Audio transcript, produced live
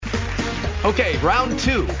Okay, round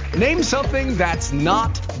two. Name something that's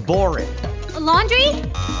not boring. A laundry?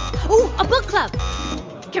 Ooh, a book club.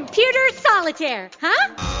 Computer solitaire,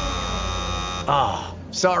 huh? Ah,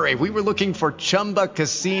 sorry, we were looking for Chumba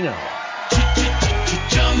Casino.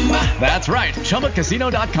 That's right,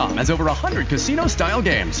 ChumbaCasino.com has over 100 casino-style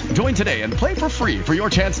games. Join today and play for free for your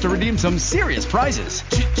chance to redeem some serious prizes.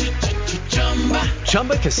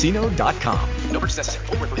 ChumbaCasino.com. No purchase necessary.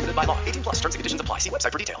 Void where prohibited by law. 18 plus. Terms and conditions apply. See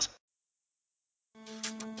website for details.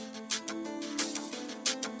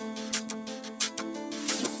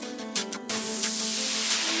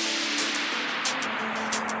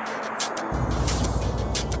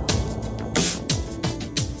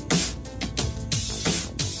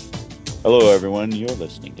 Hello, everyone. You're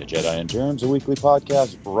listening to Jedi and Germs, a weekly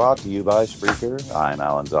podcast brought to you by Spreaker. I'm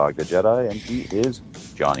Alan Zog, the Jedi, and he is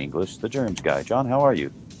John English, the Germs guy. John, how are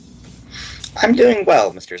you? I'm doing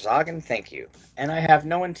well, Mr. Zog, and thank you. And I have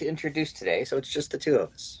no one to introduce today, so it's just the two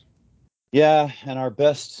of us. Yeah, and our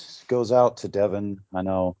best goes out to Devin. I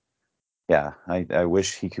know. Yeah, I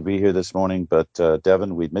wish he could be here this morning, but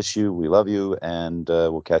Devin, we miss you. We love you, and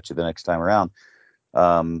we'll catch you the next time around.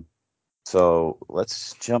 So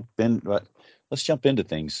let's jump in. Let's jump into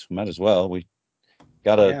things. Might as well. We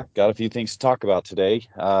got a few things to talk about today.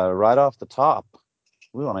 Right off the top,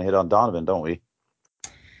 we want to hit on Donovan, don't we?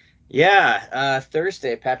 Yeah,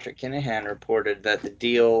 Thursday, Patrick Kinahan reported that the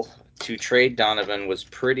deal to trade Donovan was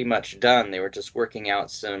pretty much done. They were just working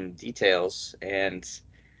out some details, and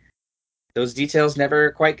those details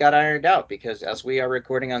never quite got ironed out because as we are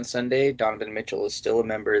recording on Sunday, Donovan Mitchell is still a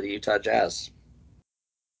member of the Utah Jazz.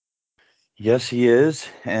 Yes, he is.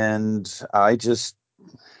 And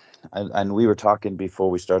and we were talking before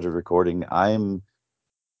we started recording.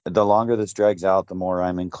 The longer this drags out, the more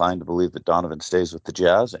I'm inclined to believe that Donovan stays with the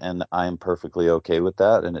Jazz, and I'm perfectly okay with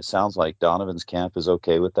that. And it sounds like Donovan's camp is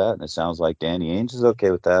okay with that, and it sounds like Danny Ainge is okay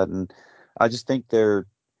with that. And I just think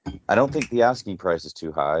I don't think the asking price is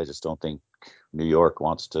too high. I just don't think New York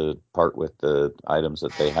wants to part with the items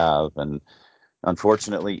that they have. And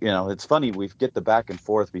unfortunately, it's funny. We get the back and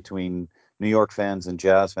forth between New York fans and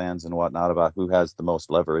Jazz fans and whatnot about who has the most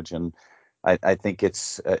leverage. And I think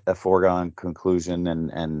it's a foregone conclusion,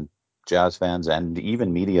 and Jazz fans and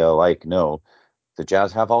even media alike know the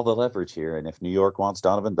Jazz have all the leverage here. And if New York wants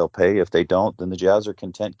Donovan, they'll pay. If they don't, then the Jazz are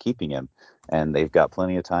content keeping him. And they've got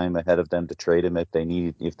plenty of time ahead of them to trade him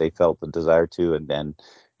if they felt the desire to, and then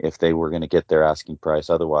if they were going to get their asking price.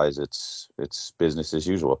 Otherwise, it's business as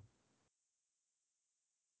usual.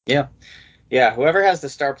 Yeah. Yeah, whoever has the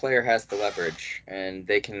star player has the leverage, and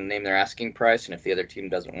they can name their asking price, and if the other team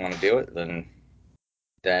doesn't want to do it,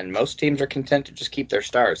 then most teams are content to just keep their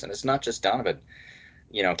stars. And it's not just Donovan.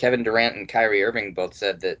 Kevin Durant and Kyrie Irving both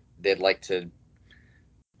said that they'd like to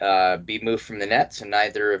be moved from the Nets, and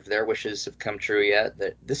neither of their wishes have come true yet.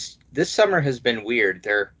 That this summer has been weird.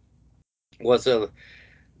 Was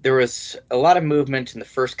there was a lot of movement in the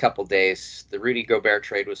first couple days. The Rudy Gobert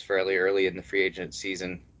trade was fairly early in the free agent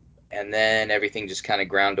season, and then everything just kind of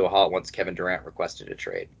ground to a halt once Kevin Durant requested a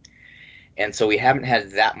trade. And so we haven't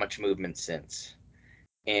had that much movement since.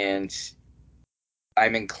 And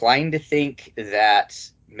I'm inclined to think that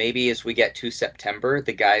maybe as we get to September,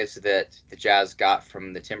 the guys that the Jazz got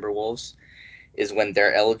from the Timberwolves is when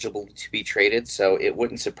they're eligible to be traded. So it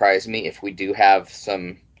wouldn't surprise me if we do have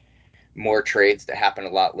some more trades that happen a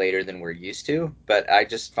lot later than we're used to. But I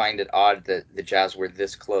just find it odd that the Jazz were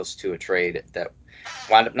this close to a trade that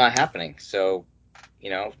wound up not happening. So,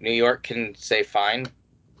 New York can say, fine,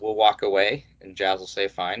 we'll walk away. And Jazz will say,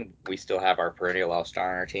 fine, we still have our perennial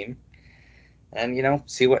all-star on our team. And,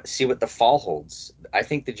 see what the fall holds. I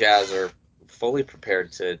think the Jazz are fully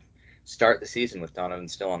prepared to start the season with Donovan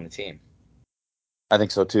still on the team. I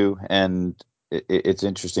think so too, and it's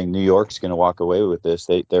interesting. New York's going to walk away with this.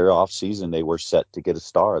 Their off season, they were set to get a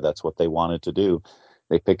star. That's what they wanted to do.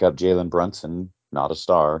 They pick up Jalen Brunson, not a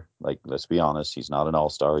star. Like, let's be honest, he's not an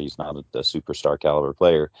all-star. He's not a superstar caliber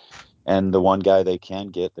player. And the one guy they can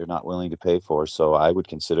get, they're not willing to pay for. So I would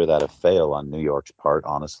consider that a fail on New York's part,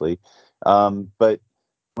 honestly. But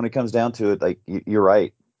when it comes down to it, like, you're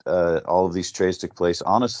right. All of these trades took place.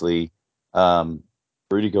 Honestly,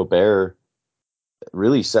 Rudy Gobert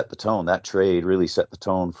really set the tone. That trade really set the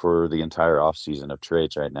tone for the entire offseason of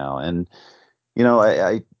trades right now. And,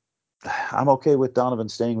 I'm okay with Donovan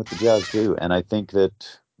staying with the Jazz too. And I think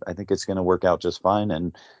it's going to work out just fine.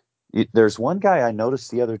 And there's one guy I noticed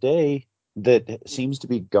the other day that seems to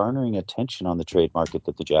be garnering attention on the trade market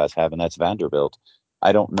that the Jazz have, and that's Vanderbilt.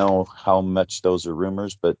 I don't know how much those are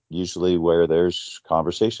rumors, but usually where there's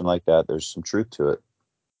conversation like that, there's some truth to it.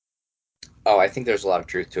 Oh, I think there's a lot of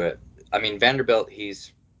truth to it. I mean, Vanderbilt,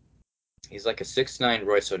 he's He's like a 6'9"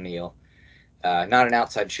 Royce O'Neal. Not an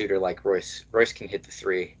outside shooter like Royce. Royce can hit the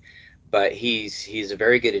three, but he's a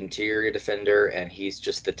very good interior defender, and he's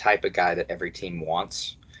just the type of guy that every team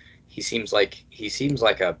wants. He seems like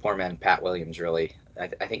a poor man Pat Williams. Really, I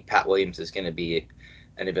think Pat Williams is going to be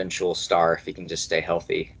an eventual star if he can just stay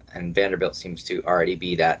healthy. And Vanderbilt seems to already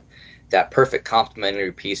be that perfect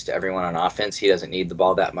complementary piece to everyone on offense. He doesn't need the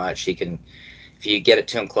ball that much. He can, if you get it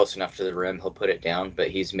to him close enough to the rim, he'll put it down.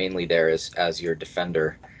 But he's mainly there as your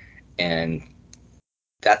defender, and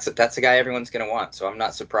that's a guy everyone's going to want. So I'm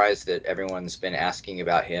not surprised that everyone's been asking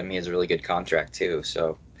about him. He has a really good contract too.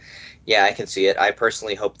 So yeah, I can see it. I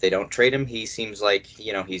personally hope they don't trade him. He seems like,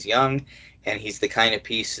 he's young, and he's the kind of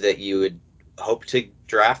piece that you would hope to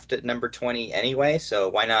draft at number 20 anyway. So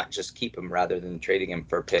why not just keep him rather than trading him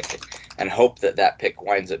for a pick and hope that that pick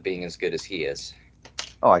winds up being as good as he is.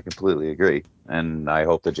 Oh, I completely agree, and I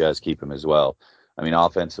hope the Jazz keep him as well. I mean,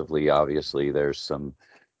 offensively, obviously, there's some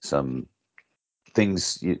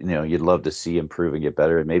things you'd love to see improve and get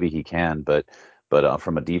better, and maybe he can. But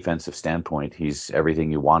from a defensive standpoint, he's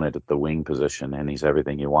everything you wanted at the wing position, and he's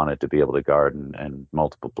everything you wanted to be able to guard and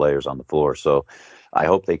multiple players on the floor. So I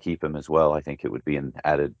hope they keep him as well. I think it would be an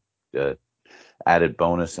uh, added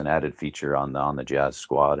bonus and added feature on the Jazz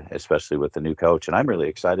squad, especially with the new coach. And I'm really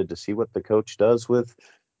excited to see what the coach does with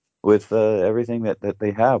everything that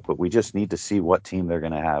they have. But we just need to see what team they're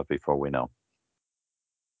going to have before we know.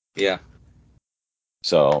 Yeah.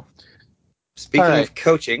 So, all Speaking right. of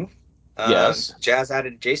coaching, Yes. Jazz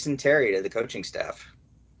added Jason Terry to the coaching staff.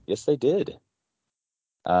 Yes, they did.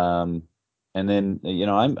 Um, and then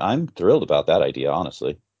I'm thrilled about that idea,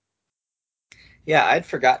 honestly. Yeah, I'd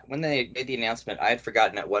forgot when they made the announcement. I had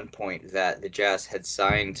forgotten at one point that the Jazz had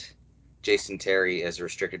signed Jason Terry as a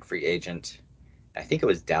restricted free agent. I think it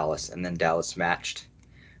was Dallas, and then Dallas matched.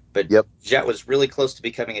 But Yep. Jet was really close to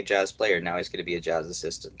becoming a Jazz player. Now he's going to be a Jazz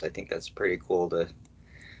assistant. I think that's pretty cool to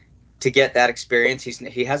get that experience.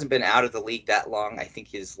 He hasn't been out of the league that long. I think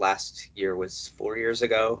his last year was 4 years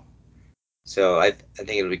ago. So I think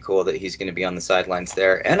it'll be cool that he's going to be on the sidelines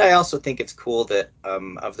there. And I also think it's cool that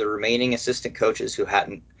of the remaining assistant coaches who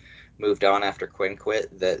hadn't moved on after Quinn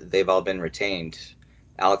quit, that they've all been retained.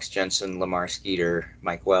 Alex Jensen, Lamar Skeeter,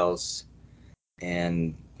 Mike Wells,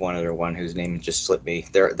 and one other one whose name just slipped me.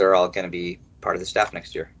 They're all going to be part of the staff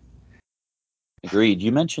next year. Agreed.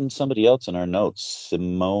 You mentioned somebody else in our notes,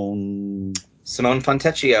 Simone. Simone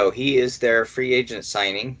Fontecchio, he is their free agent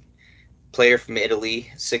signing. Player from Italy,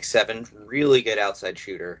 6'7", really good outside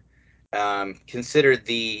shooter. Considered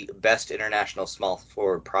the best international small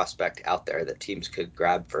forward prospect out there that teams could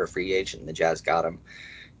grab for a free agent. And the Jazz got him.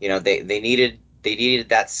 They needed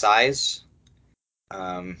that size.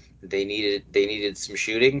 They needed some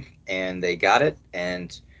shooting, and they got it.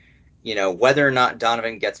 And whether or not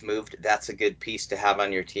Donovan gets moved, that's a good piece to have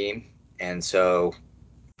on your team. And so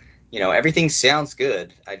everything sounds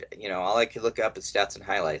good. All I could look up is stats and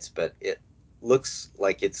highlights, but it looks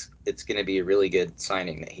like it's going to be a really good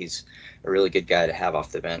signing. That he's a really good guy to have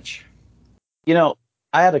off the bench. You know,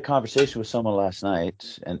 I had a conversation with someone last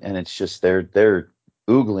night, and it's just they're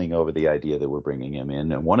oogling over the idea that we're bringing him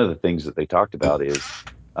in. And one of the things that they talked about is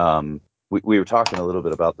we were talking a little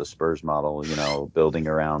bit about the Spurs model, building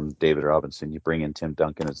around David Robinson. You bring in Tim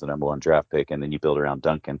Duncan as the number one draft pick, and then you build around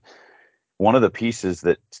Duncan. One of the pieces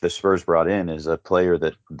that the Spurs brought in is a player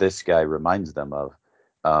that this guy reminds them of.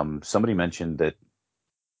 Somebody mentioned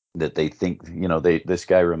that they think, this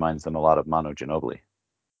guy reminds them a lot of Manu Ginobili.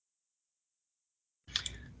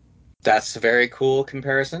 That's a very cool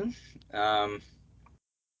comparison. Um,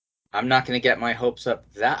 I'm not going to get my hopes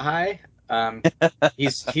up that high.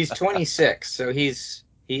 He's 26, so he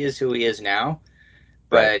is who he is now.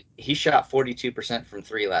 Right. But he shot 42% from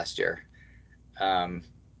three last year. Um,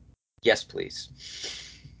 yes, please.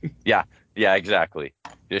 Yeah, yeah, exactly.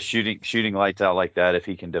 Just shooting lights out like that. If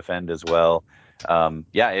he can defend as well,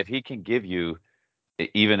 yeah. If he can give you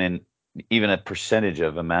even in even a percentage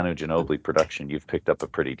of a Manu Ginobili production, you've picked up a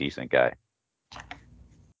pretty decent guy.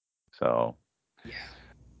 So,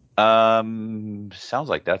 Yeah. sounds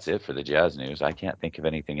like that's it for the Jazz news. I can't think of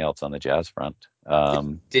anything else on the Jazz front.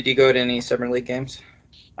 Did you go to any summer league games?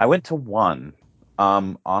 I went to one.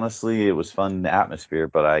 Honestly, it was fun atmosphere,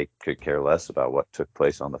 but I could care less about what took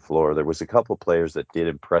place on the floor. There was a couple players that did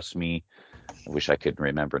impress me. I wish I could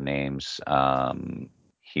remember names.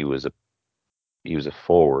 He was a he was a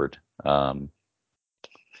forward. Oh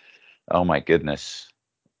my goodness.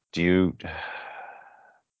 Do you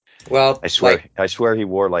Well, like I swear he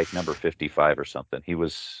wore like number 55 or something. He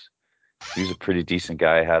was a pretty decent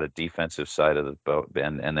guy, had a defensive side of the boat,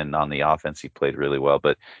 and then on the offense he played really well,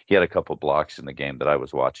 but he had a couple blocks in the game that I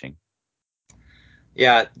was watching.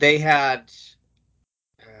 Yeah, they had.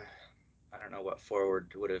 I don't know what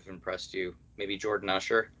forward would have impressed you. Maybe Jordan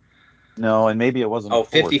Usher. No, and maybe it wasn't a Oh,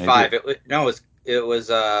 forward. Maybe 55. No, it was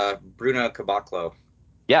Bruno Caboclo.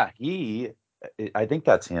 yeah, I think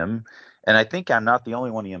that's him, and I think I'm not the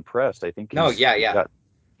only one he impressed. I think No, yeah, he yeah.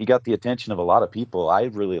 got the attention of a lot of people. I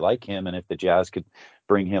really like him, and if the Jazz could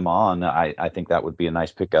bring him on, I think that would be a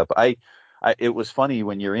nice pickup. It was funny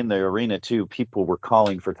when you're in the arena too. People were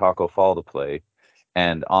calling for Taco Fall to play,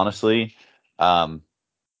 and honestly, um,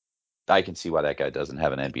 I can see why that guy doesn't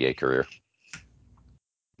have an NBA career.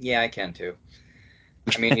 Yeah, I can too.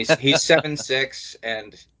 I mean, he's 7'6",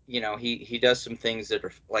 and he does some things that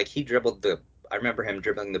are like he dribbled the. I remember him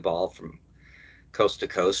dribbling the ball from coast to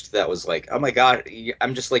coast. That was like, oh my god,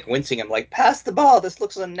 I'm just like wincing. I'm like, pass the ball. This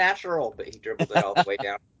looks unnatural, but he dribbled it all the way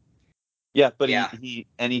down. Yeah, but Yeah, he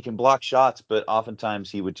can block shots, but oftentimes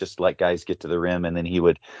he would just let guys get to the rim, and then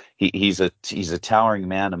he's a towering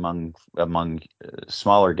man among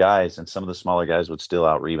smaller guys, and some of the smaller guys would still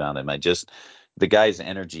out rebound him. The guy's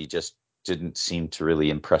energy just didn't seem to really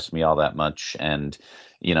impress me all that much, and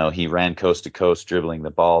he ran coast to coast dribbling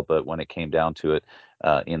the ball, but when it came down to it,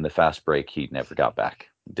 in the fast break, he never got back.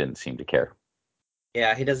 Didn't seem to care.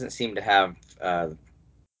 yeah. He doesn't seem to have the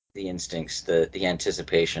instincts, the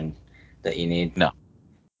anticipation that you need. No,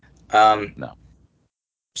 Um, no,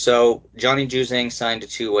 so Johnny Juzang signed a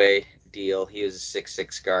two-way deal. He was a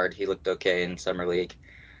 6'6" guard. He looked okay in summer league.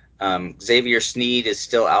 Xavier Sneed is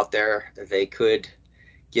still out there. They could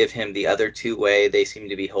give him the other two-way. They seem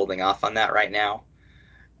to be holding off on that right now.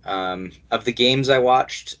 Of the games I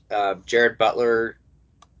watched, Jared Butler,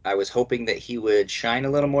 I was hoping that he would shine a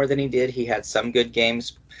little more than he did. He had some good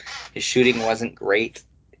games. His shooting wasn't great,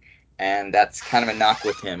 and that's kind of a knock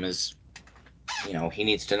with him. Is he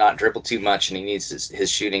needs to not dribble too much, and his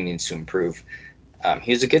shooting needs to improve.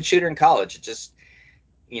 He was a good shooter in college. It just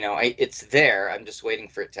it's there. I'm just waiting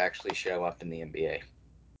for it to actually show up in the NBA.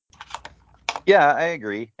 yeah, I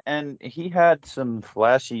agree. And he had some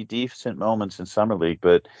flashy, decent moments in summer league,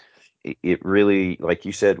 but it really, like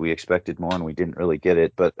you said, we expected more and we didn't really get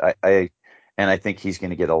it. But I think he's going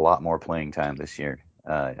to get a lot more playing time this year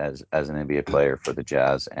as an NBA player for the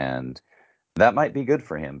Jazz, and that might be good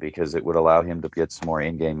for him because it would allow him to get some more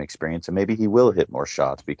in-game experience, and maybe he will hit more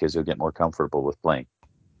shots because he'll get more comfortable with playing.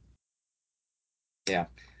 Yeah.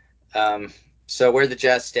 Um, so where the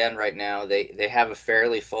Jazz stand right now, they have a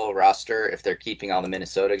fairly full roster if they're keeping all the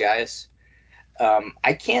Minnesota guys.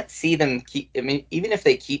 I can't see them keep. I mean, even if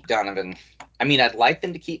they keep Donovan, I mean, I'd like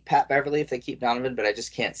them to keep Pat Beverly if they keep Donovan, but I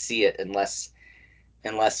just can't see it unless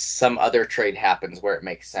some other trade happens where it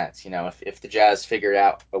makes sense. If the Jazz figured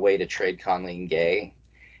out a way to trade Conley and Gay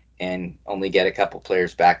and only get a couple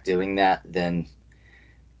players back doing that, then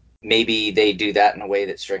maybe they do that in a way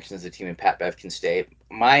that strengthens the team and Pat Bev can stay.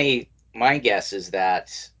 My guess is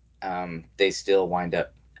that they still wind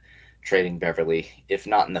up trading Beverly, if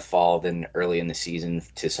not in the fall, then early in the season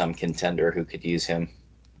to some contender who could use him.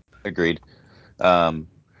 Agreed. Um,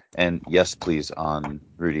 and yes, please on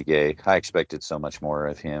Rudy Gay. I expected so much more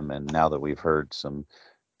of him, and now that we've heard some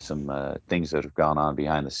things that have gone on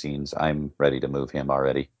behind the scenes, I'm ready to move him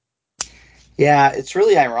already. Yeah, it's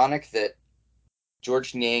really ironic that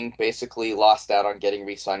George Niang basically lost out on getting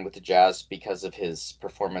re-signed with the Jazz because of his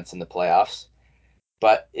performance in the playoffs.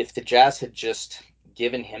 But if the Jazz had just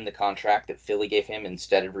given him the contract that Philly gave him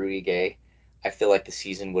instead of Rudy Gay, I feel like the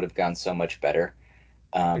season would have gone so much better.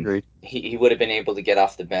 Agreed. He would have been able to get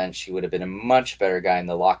off the bench. He would have been a much better guy in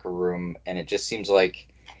the locker room. And it just seems like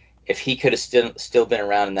if he could have still been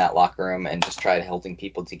around in that locker room and just tried holding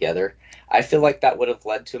people together, I feel like that would have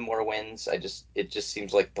led to more wins. It just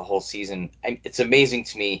seems like the whole season. It's amazing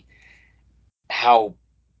to me how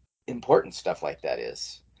important stuff like that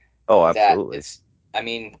is. Oh, That absolutely. it's. I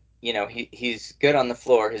mean, he's good on the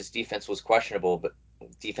floor. His defense was questionable, but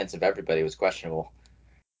defense of everybody was questionable.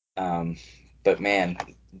 Um, but man,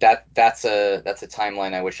 that's a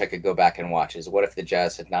timeline I wish I could go back and watch. Is what if the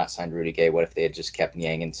Jazz had not signed Rudy Gay? What if they had just kept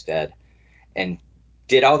Yang instead and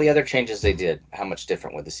did all the other changes they did? How much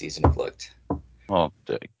different would the season have looked? Well,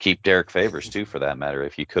 to keep Derek Favors too, for that matter,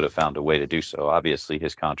 if you could have found a way to do so. Obviously,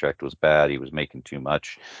 his contract was bad; he was making too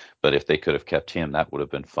much. But if they could have kept him, that would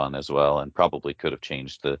have been fun as well, and probably could have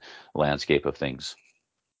changed the landscape of things.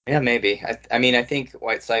 Yeah, maybe. I mean, I think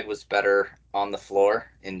Whiteside was better on the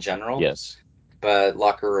floor in general, Yes. but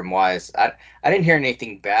locker room wise, I didn't hear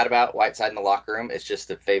anything bad about Whiteside in the locker room. It's just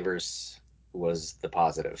that Favors was the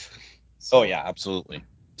positive. Oh So, yeah, absolutely.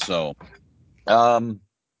 So, um,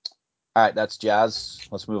 all right, that's Jazz.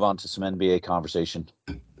 Let's move on to some NBA conversation.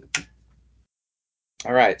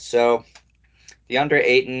 all right. So DeAndre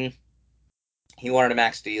Ayton, He wanted a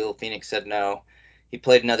max deal. Phoenix said no. He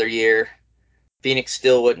played another year. Phoenix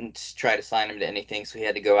still wouldn't try to sign him to anything, so he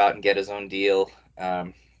had to go out and get his own deal.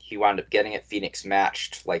 He wound up getting it Phoenix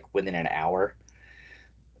matched like within an hour.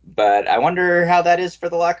 But I wonder how that is for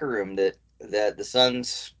the locker room. That the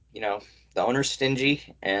Suns, the owner's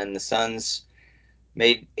stingy, and the Suns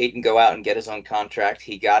made Ayton go out and get his own contract.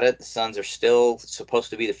 He got it. The Suns are still supposed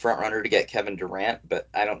to be the front runner to get Kevin Durant, but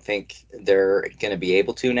I don't think they're going to be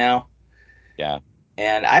able to now. Yeah.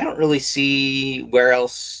 And I don't really see where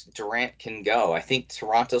else Durant can go. I think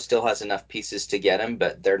Toronto still has enough pieces to get him,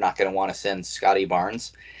 but they're not going to want to send Scotty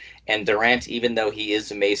Barnes. And Durant, even though he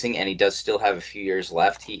is amazing and he does still have a few years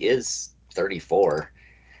left, he is 34.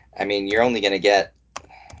 I mean, you're only going to get,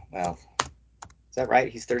 well, is that right?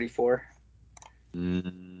 He's 34?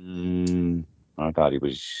 I thought he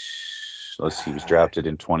was, let's see, he was drafted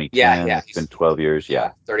in 2010. Yeah. It's been 12 years.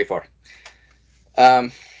 Yeah. 34.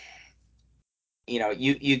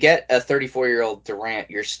 You get a 34-year-old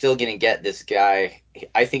Durant, you're still going to get this guy.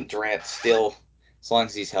 I think Durant still, as long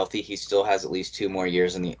as he's healthy, he still has at least 2 more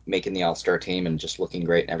years in making the All-Star team and just looking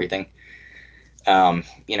great and everything. He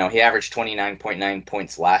averaged 29.9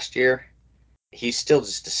 points last year. He's still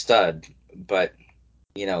just a stud, but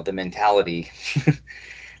the mentality.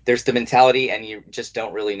 There's the mentality, and you just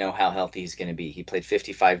don't really know how healthy he's going to be. He played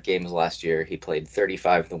 55 games last year. He played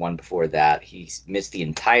 35 the one before that. He missed the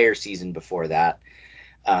entire season before that.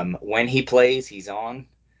 When he plays, he's on.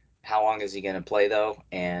 How long is he going to play, though?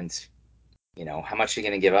 And, how much are you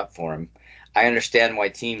going to give up for him? I understand why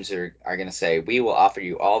teams are going to say, we will offer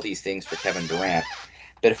you all these things for Kevin Durant.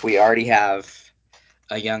 But if we already have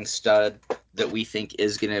a young stud that we think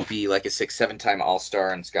is going to be like a 6-7-time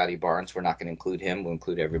All-Star and Scotty Barnes, we're not going to include him. We'll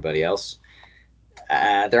include everybody else.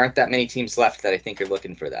 There aren't that many teams left that I think are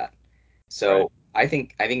looking for that. So right.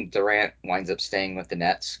 I think Durant winds up staying with the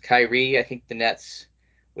Nets. Kyrie, I think the Nets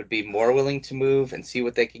would be more willing to move and see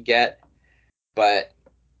what they could get. But,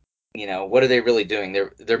 what are they really doing?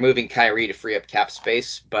 They're moving Kyrie to free up cap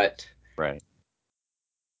space, but right.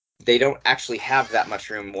 They don't actually have that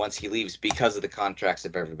much room once he leaves because of the contracts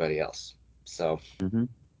of everybody else. So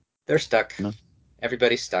They're stuck. No.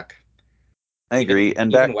 Everybody's stuck. I agree.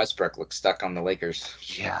 And even Westbrook looks stuck on the Lakers.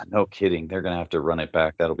 Yeah, no kidding. They're going to have to run it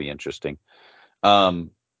back. That'll be interesting.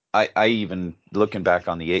 I even looking back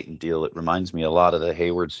on the Ayton deal, it reminds me a lot of the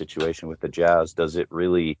Hayward situation with the Jazz. Does it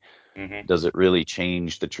really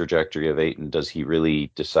change the trajectory of Ayton? Does he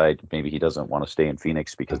really decide maybe he doesn't want to stay in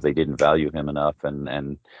Phoenix because they didn't value him enough? And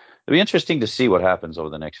it'll be interesting to see what happens over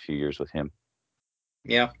the next few years with him.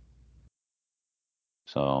 Yeah.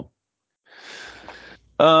 So,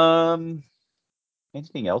 anything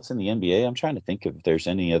else in the NBA? I'm trying to think if there's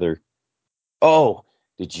any other. Oh,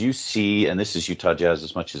 did you see, and this is Utah Jazz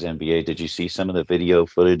as much as NBA, did you see some of the video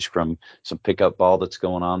footage from some pickup ball that's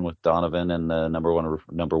going on with Donovan and the number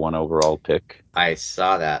one overall pick? I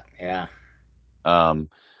saw that, yeah.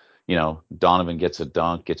 Donovan gets a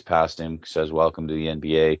dunk, gets past him, says, "Welcome to the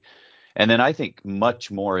NBA." And then I think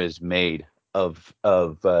much more is made of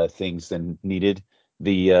things than needed.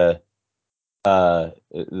 The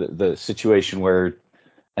situation where,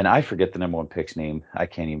 and I forget the number one pick's name. I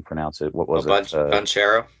can't even pronounce it. What was it?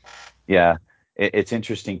 Banchero? Yeah. It's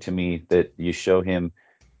interesting to me that you show him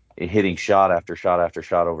hitting shot after shot after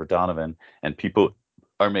shot over Donovan, and people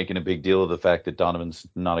are making a big deal of the fact that Donovan's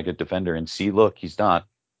not a good defender. And see, look, he's not.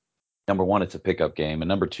 Number one, it's a pickup game. And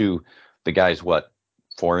number two, the guy's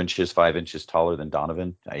 4 inches, 5 inches taller than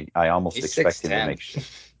Donovan. I almost expect him to make sure.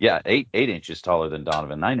 Yeah, 8 inches taller than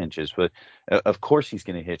Donovan, 9 inches. But of course he's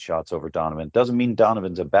going to hit shots over Donovan. Doesn't mean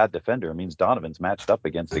Donovan's a bad defender. It means Donovan's matched up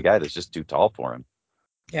against a guy that's just too tall for him.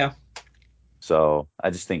 Yeah. So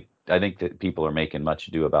I think that people are making much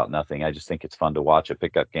ado about nothing. I just think it's fun to watch a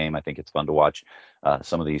pickup game. I think it's fun to watch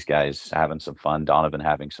some of these guys having some fun, Donovan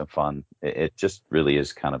having some fun. It just really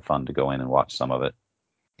is kind of fun to go in and watch some of it.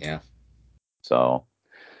 Yeah. So,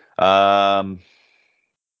 gosh,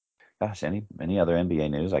 any other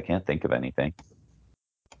NBA news? I can't think of anything.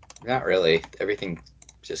 Not really. Everything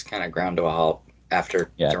just kind of ground to a halt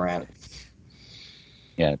after Durant.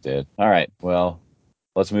 Yeah, it did. All right. Well,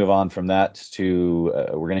 let's move on from that to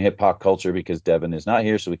we're going to hit pop culture because Devin is not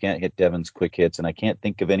here, so we can't hit Devin's quick hits, and I can't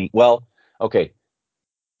think of any. Well, okay,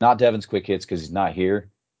 not Devin's quick hits because he's not here,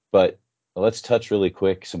 but let's touch really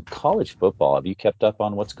quick some college football. Have you kept up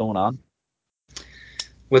on what's going on?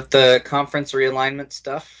 With the conference realignment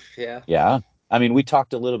stuff, yeah. Yeah. I mean, we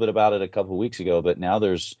talked a little bit about it a couple of weeks ago, but now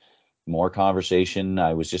there's more conversation.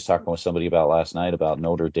 I was just talking with somebody about last night about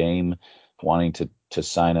Notre Dame wanting to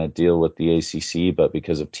sign a deal with the ACC, but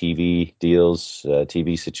because of TV deals,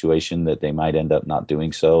 TV situation, that they might end up not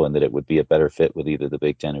doing so, and that it would be a better fit with either the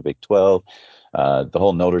Big Ten or Big 12. The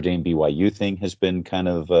whole Notre Dame BYU thing has been kind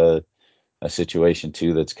of a situation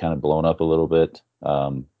too that's kind of blown up a little bit.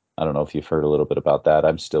 I don't know if you've heard a little bit about that.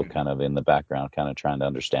 I'm still kind of in the background, kind of trying to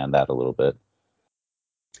understand that a little bit.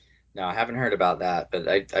 No, I haven't heard about that, but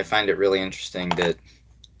I find it really interesting that,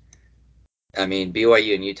 I mean,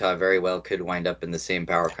 BYU and Utah very well could wind up in the same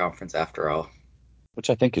power conference after all. Which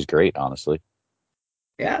I think is great, honestly.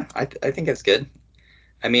 Yeah, I think it's good.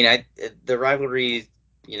 I mean, the rivalry,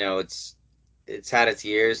 it's had its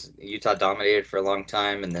years. Utah dominated for a long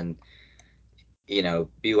time, and then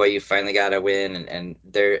BYU finally got a win, and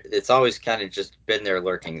there it's always kind of just been there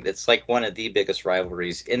lurking. It's like one of the biggest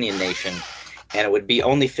rivalries in the nation, and it would be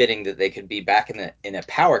only fitting that they could be back in a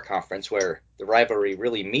power conference where the rivalry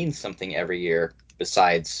really means something every year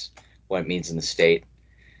besides what it means in the state.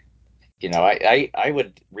 I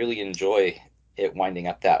would really enjoy it winding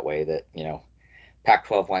up that way. That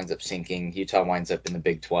Pac-12 winds up sinking, Utah winds up in the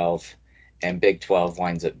Big 12, and Big 12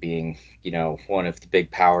 winds up being, one of the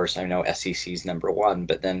big powers. I know SEC's number one,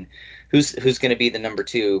 but then who's going to be the number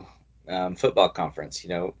two football conference?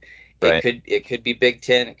 Right. It could be Big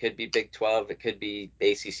 10, it could be Big 12, it could be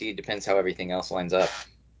ACC. Depends how everything else lines up.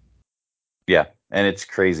 Yeah, and it's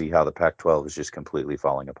crazy how the Pac-12 is just completely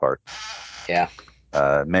falling apart. Yeah.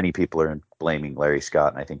 Many people are blaming Larry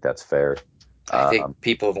Scott, and I think that's fair. I think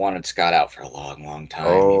people have wanted Scott out for a long, long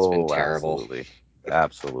time. He's been Oh, terrible. absolutely.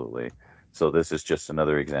 Absolutely. So this is just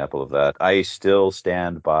another example of that. I still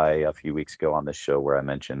stand by a few weeks ago on this show where I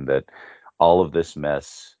mentioned that all of this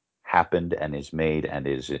mess happened and is made and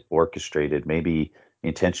is orchestrated, maybe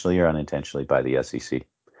intentionally or unintentionally, by the SEC.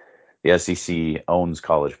 The SEC owns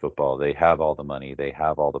college football. They have all the money. They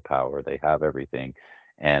have all the power. They have everything.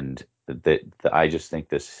 And I just think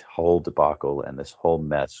this whole debacle and this whole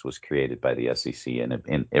mess was created by the SEC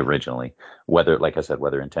and originally, whether, like I said,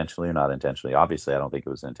 whether intentionally or not intentionally. Obviously, I don't think it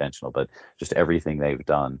was intentional, but just everything they've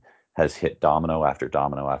done has hit domino after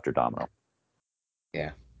domino after domino.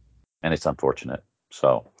 Yeah. And it's unfortunate.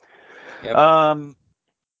 So, Yep. all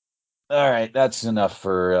right, that's enough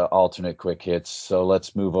for alternate quick hits. So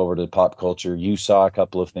let's move over to pop culture. You saw a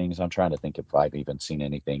couple of things. I'm trying to think if I've even seen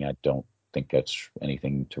anything. I don't think that's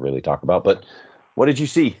anything to really talk about. But what did you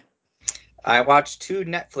see? I watched two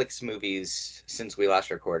Netflix movies since we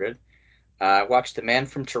last recorded. I watched The Man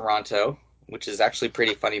from Toronto, which is actually a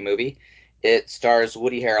pretty funny movie. It stars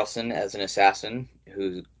Woody Harrelson as an assassin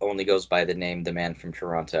who only goes by the name The Man from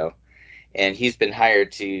Toronto. And he's been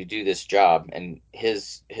hired to do this job, and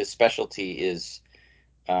his specialty is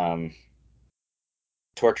um,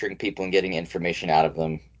 torturing people and getting information out of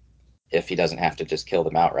them if he doesn't have to just kill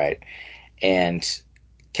them outright. And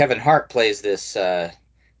Kevin Hart plays this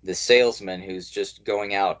salesman who's just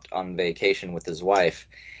going out on vacation with his wife,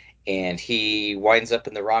 and he winds up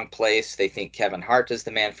in the wrong place. They think Kevin Hart is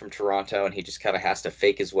the Man from Toronto, and he just kind of has to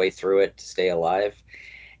fake his way through it to stay alive.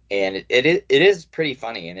 And it is pretty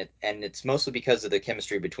funny, and it's mostly because of the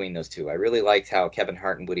chemistry between those two. I really liked how Kevin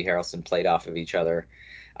Hart and Woody Harrelson played off of each other.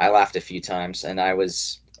 I laughed a few times, and I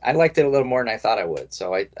liked it a little more than I thought I would.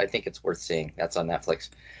 So I think it's worth seeing. That's on Netflix.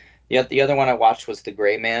 The other one I watched was The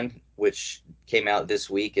Gray Man, which came out this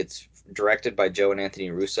week. It's directed by Joe and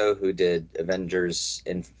Anthony Russo, who did Avengers: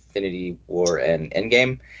 Infinity War and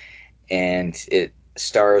Endgame, and it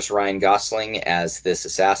stars Ryan Gosling as this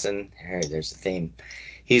assassin. There's a theme.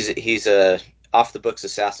 He's a off the books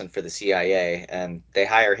assassin for the CIA, and they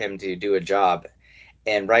hire him to do a job.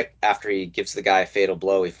 And right after he gives the guy a fatal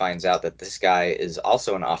blow, he finds out that this guy is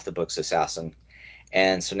also an off the books assassin.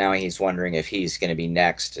 And so now he's wondering if he's going to be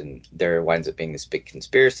next, and there winds up being this big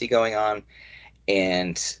conspiracy going on.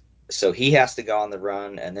 And so he has to go on the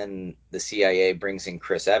run, and then the CIA brings in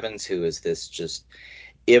Chris Evans, who is this just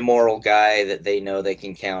immoral guy that they know they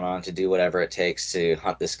can count on to do whatever it takes to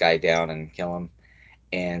hunt this guy down and kill him.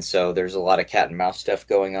 And so there's a lot of cat and mouse stuff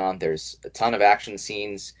going on. There's a ton of action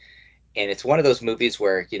scenes, and it's one of those movies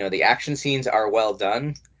where the action scenes are well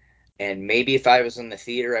done, and maybe if I was in the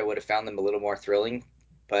theater I would have found them a little more thrilling,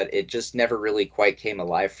 but it just never really quite came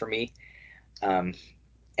alive for me. um,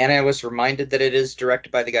 and I was reminded that it is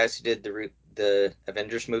directed by the guys who did the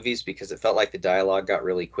Avengers movies, because it felt like the dialogue got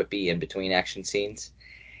really quippy in between action scenes,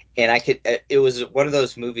 and it was one of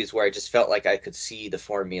those movies where I just felt like I could see the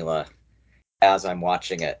formula as I'm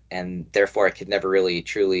watching it, and therefore I could never really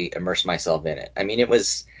truly immerse myself in it. I mean, it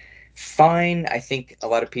was fine. I think a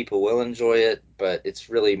lot of people will enjoy it, but it's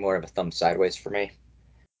really more of a thumb sideways for me.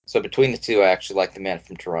 So between the two, I actually like The Man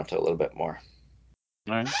from Toronto a little bit more.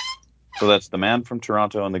 All right. So that's The Man from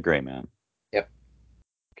Toronto and The Gray Man.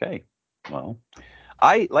 Okay. Well,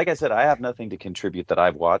 like I said, I have nothing to contribute that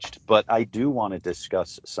I've watched, but I do want to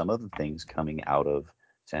discuss some of the things coming out of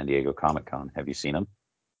San Diego Comic-Con. Have you seen them?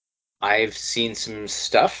 I've seen some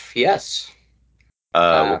stuff. Yes.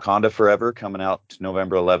 Uh, Wakanda Forever coming out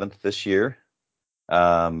November 11th this year.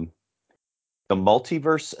 Um, the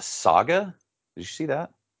Multiverse Saga. Did you see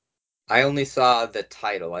that? I only saw the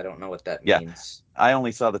title. I don't know what that Yeah, means. I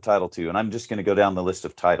only saw the title too, and I'm just going to go down the list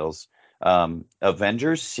of titles.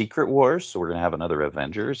 Avengers Secret Wars. So we're going to have another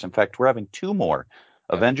Avengers. In fact, we're having two more.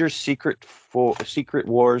 Yep. Avengers Secret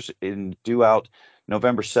Wars due out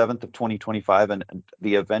November 7th of 2025, and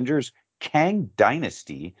the Avengers Kang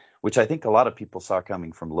Dynasty, which I think a lot of people saw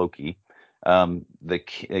coming from Loki.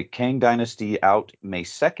 The Kang Dynasty out May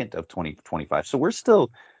 2nd of 2025. So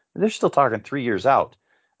they're still talking 3 years out.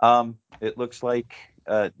 It looks like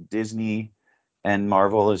Disney and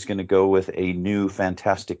Marvel is going to go with a new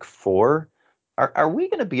Fantastic Four. Are we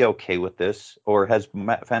going to be okay with this, or has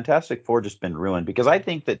Fantastic Four just been ruined? Because I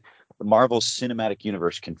think that the Marvel Cinematic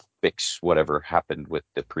Universe can fix whatever happened with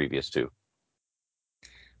the previous two.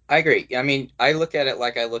 I agree. I mean, I look at it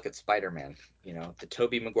like I look at Spider-Man. You know, the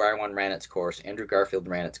Tobey Maguire one ran its course, Andrew Garfield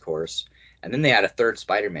ran its course, and then they had a third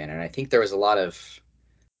Spider-Man, and I think there was a lot of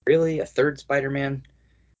really a third Spider-Man.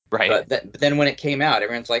 Right. But then when it came out,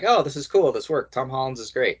 everyone's like, "Oh, this is cool. This worked. Tom Holland's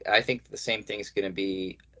is great." I think the same thing is going to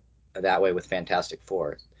be that way with Fantastic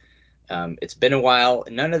Four. It's been a while.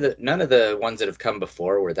 None of the ones that have come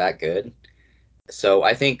before were that good. So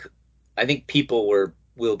I think people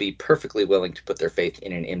will be perfectly willing to put their faith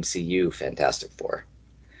in an MCU Fantastic Four.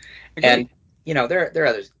 And Agreed. there are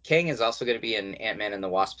others. Kang is also going to be in Ant-Man and the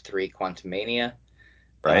Wasp 3 Quantumania.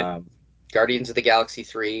 Right. Um, Guardians of the Galaxy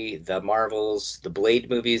 3, The Marvels, the Blade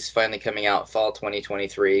movies finally coming out fall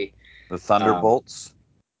 2023. The Um, Thunderbolts.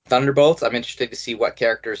 Thunderbolts, I'm interested to see what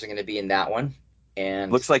characters are going to be in that one.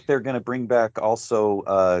 And Looks like they're going to bring back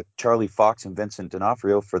also Charlie Fox and Vincent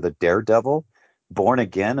D'Onofrio for the Daredevil. Born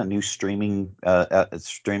Again, a new streaming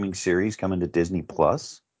series coming to Disney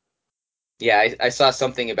Plus. yeah, I saw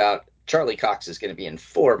something about Charlie Cox is going to be in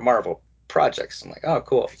 4 Marvel projects. I'm like, oh,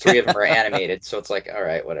 cool. 3 of them are animated, so it's like, all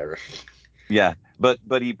right, whatever. Yeah, but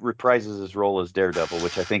he reprises his role as Daredevil,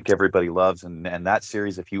 which I think everybody loves. And that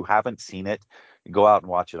series, if you haven't seen it, go out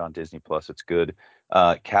and watch it on Disney Plus. It's good.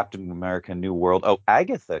 Captain America: New World. Oh,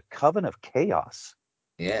 Agatha: Coven of Chaos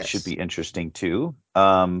should Yes. be interesting too.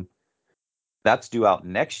 That's due out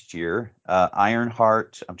next year.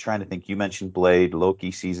 Ironheart. I'm trying to think. You mentioned Blade,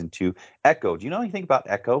 Loki season 2, Echo. Do you know anything about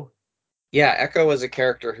Echo? Yeah, Echo was a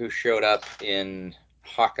character who showed up in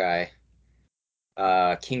Hawkeye.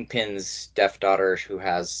 Kingpin's deaf daughter who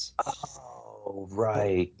has Oh, what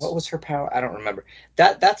right. was her power? I don't remember.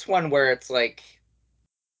 That's one where it's like,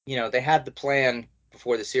 they had the plan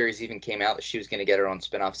before the series even came out that she was going to get her own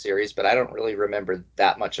spin-off series, but I don't really remember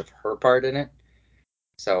that much of her part in it.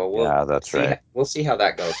 So Yeah, that's right. we'll see how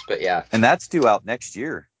that goes. But yeah. And that's due out next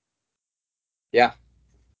year. Yeah.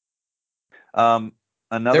 Um,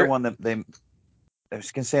 another There one that they I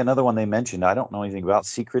was going to say another one they mentioned. I don't know anything about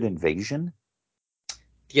Secret Invasion.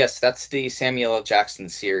 Yes, that's the Samuel L. Jackson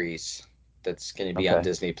series that's going to be on Okay.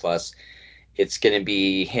 Disney Plus. It's going to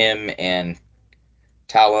be him and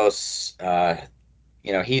Talos.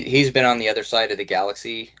 He's been on the other side of the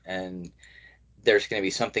galaxy, and there's going to be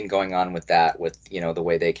something going on with that, with the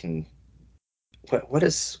way they can. What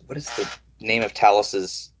is the name of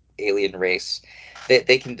Talos's alien race?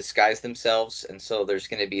 They can disguise themselves, and so there's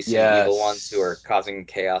going to be some evil ones who are Yes. causing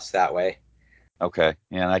chaos that way. Okay.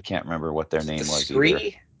 Yeah, and I can't remember what their Was it the name was either.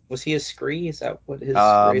 Scree? Was he a Scree? Is that what his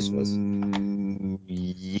race was?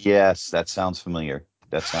 Yes, that sounds familiar.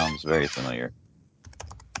 That sounds very familiar.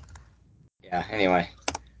 Yeah. Anyway,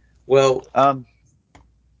 well, Um,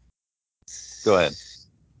 go ahead.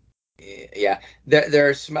 yeah, there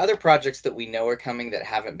are some other projects that we know are coming that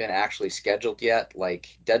haven't been actually scheduled yet,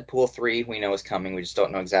 like Deadpool 3 we know is coming, we just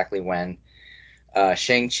don't know exactly when.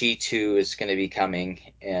 Shang-Chi 2 is going to be coming,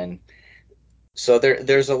 and so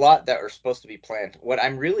there's a lot that are supposed to be planned. What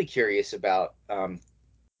I'm really curious about,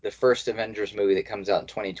 the first Avengers movie that comes out in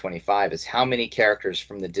 2025, is how many characters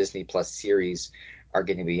from the Disney Plus series are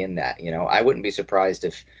going to be in that. I wouldn't be surprised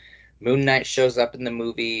if Moon Knight shows up in the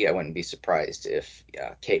movie. I wouldn't be surprised if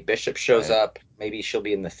Kate Bishop shows Right. up. Maybe she'll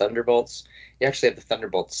be in the Thunderbolts. You actually have the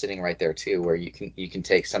Thunderbolts sitting right there too, where you can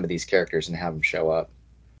take some of these characters and have them show up.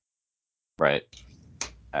 Right.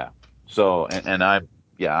 Yeah. So, and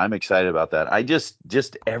I'm excited about that. I just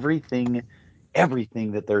everything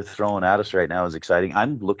that they're throwing at us right now is exciting.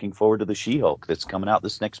 I'm looking forward to the She-Hulk that's coming out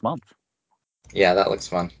this next month. Yeah, that looks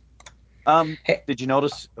fun. Um, Hey, did you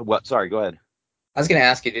notice what? Sorry, go ahead. I was going to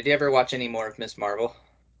ask you, did you ever watch any more of Miss Marvel?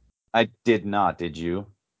 I did not. Did you?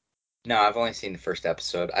 No, I've only seen the first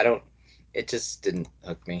episode. It just didn't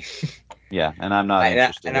hook me. Yeah, and I'm not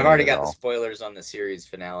interested And I've in it already at got the all. spoilers on the series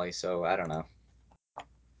finale, so I don't know.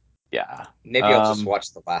 Yeah. Maybe I'll just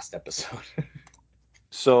watch the last episode.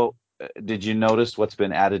 So, did you notice what's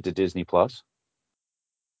been added to Disney Plus?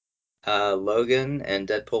 Logan and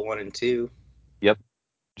Deadpool 1 and 2. Yep,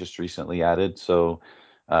 just recently added. So,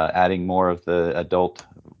 adding more of the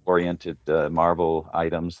adult-oriented Marvel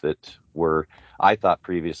items that were, I thought,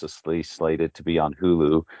 previously slated to be on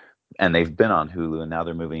Hulu, and they've been on Hulu, and now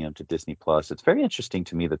they're moving them to Disney Plus. It's very interesting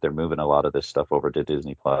to me that they're moving a lot of this stuff over to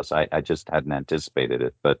Disney Plus. I just hadn't anticipated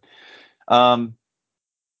it. But um,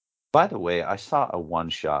 by the way, I saw a one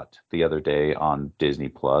shot the other day on Disney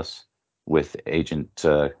Plus with Agent.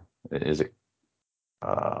 Is it?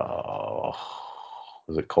 Uh,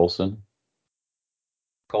 was it Coulson?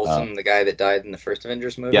 Uh, Coulson, the guy that died in the first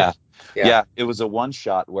Avengers movie. yeah, Yeah. yeah. It was a one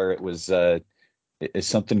shot where it was it's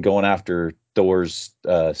something going after Thor's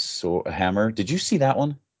hammer. Did you see that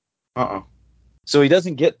one? Uh-uh. So he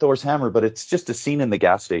doesn't get Thor's hammer, but it's just a scene in the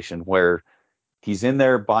gas station where he's in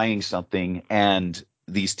there buying something, and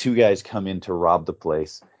these two guys come in to rob the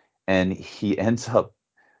place, and he ends up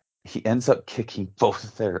kicking both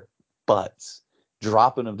of their butts,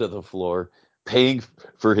 dropping them to the floor, paying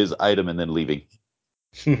for his item, and then leaving.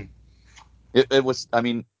 It was, I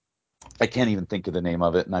mean, I can't even think of the name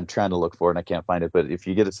of it, and I'm trying to look for it, and I can't find it. But if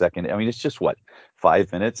you get a second, I mean, it's just what,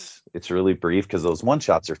 5 minutes? It's really brief because those one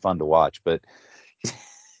shots are fun to watch, but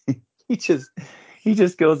he just he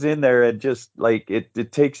just goes in there and just like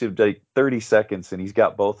it takes him like 30 seconds, and he's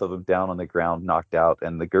got both of them down on the ground, knocked out,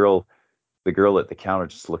 and the girl at the counter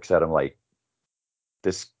just looks at him like,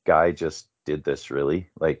 this guy just did this, really?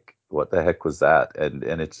 Like, what the heck was that? And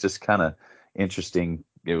it's just kind of interesting.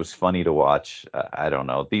 It was funny to watch. I don't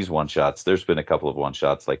know, these one shots. There's been a couple of one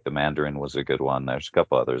shots, like the Mandarin was a good one. There's a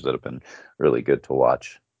couple others that have been really good to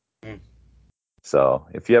watch. Mm. So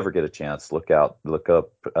if you ever get a chance, look up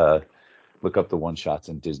the one shots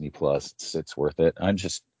in Disney Plus. It's worth it.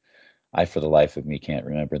 I for the life of me can't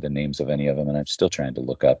remember the names of any of them, and I'm still trying to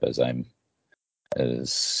look up as I'm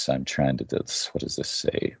trying to do this. What does this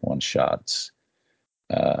say? One shots.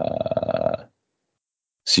 So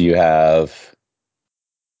you have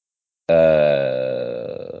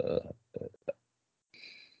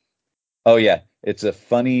oh yeah, it's a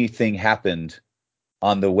funny thing happened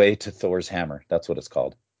on the way to Thor's hammer. That's what it's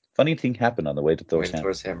called. Funny thing happened on the way to Thor's Waiting hammer.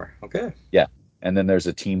 Thor's hammer. Okay. Yeah, and then there's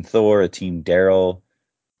a Team Thor, a Team Daryl.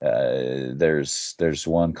 There's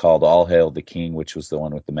one called All Hail the King, which was the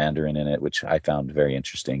one with the Mandarin in it, which I found very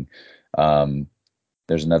interesting. Um,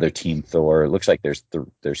 there's another Team Thor. It looks like there's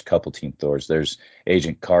a couple Team Thors. There's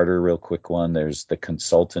Agent Carter, real quick one. There's the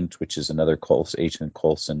Consultant, which is another Agent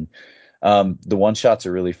Coulson. The one shots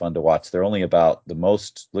are really fun to watch. They're only about the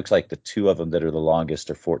most. Looks like the two of them that are the longest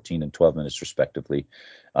are 14 and 12 minutes respectively.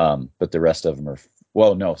 But the rest of them are,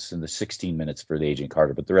 well, no, it's in the 16 minutes for the Agent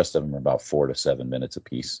Carter, but the rest of them are about 4 to 7 minutes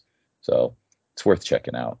apiece. So it's worth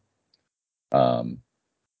checking out. I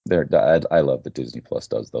love that Disney Plus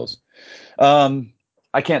does those.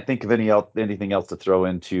 I can't think of anything else to throw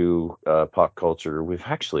into pop culture. We've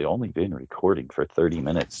actually only been recording for 30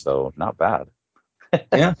 minutes, so not bad.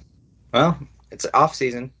 Yeah. Well, it's off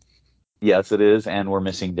season. Yes, it is, and we're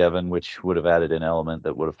missing Devin, which would have added an element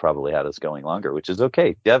that would have probably had us going longer, which is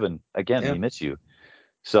okay. Devin, again, Yeah. we miss you.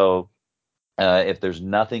 So if there's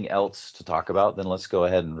nothing else to talk about, then let's go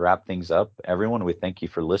ahead and wrap things up. Everyone, we thank you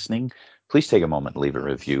for listening. Please take a moment and leave a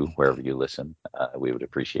review wherever you listen. We would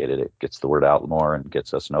appreciate it. It gets the word out more and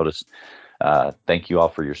gets us noticed. Thank you all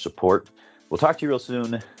for your support. We'll talk to you real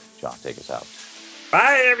soon. John, take us out.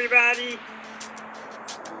 Bye, everybody.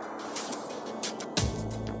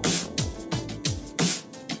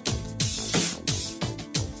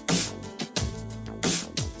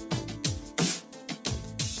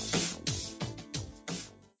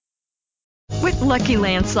 With Lucky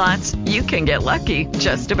Land Slots, you can get lucky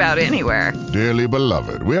just about anywhere. Dearly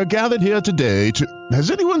beloved, we are gathered here today to...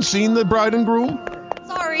 Has anyone seen the bride and groom?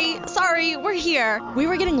 Sorry, we're here. We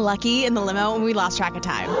were getting lucky in the limo and we lost track of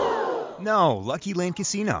time. No, Lucky Land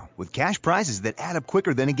Casino, with cash prizes that add up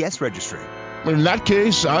quicker than a guest registry. In that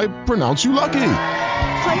case, I pronounce you lucky.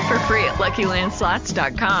 Play for free at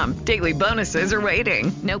LuckyLandSlots.com. Daily bonuses are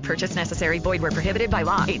waiting. No purchase necessary. Void where prohibited by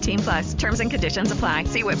law. 18+. Terms and conditions apply.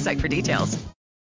 See website for details.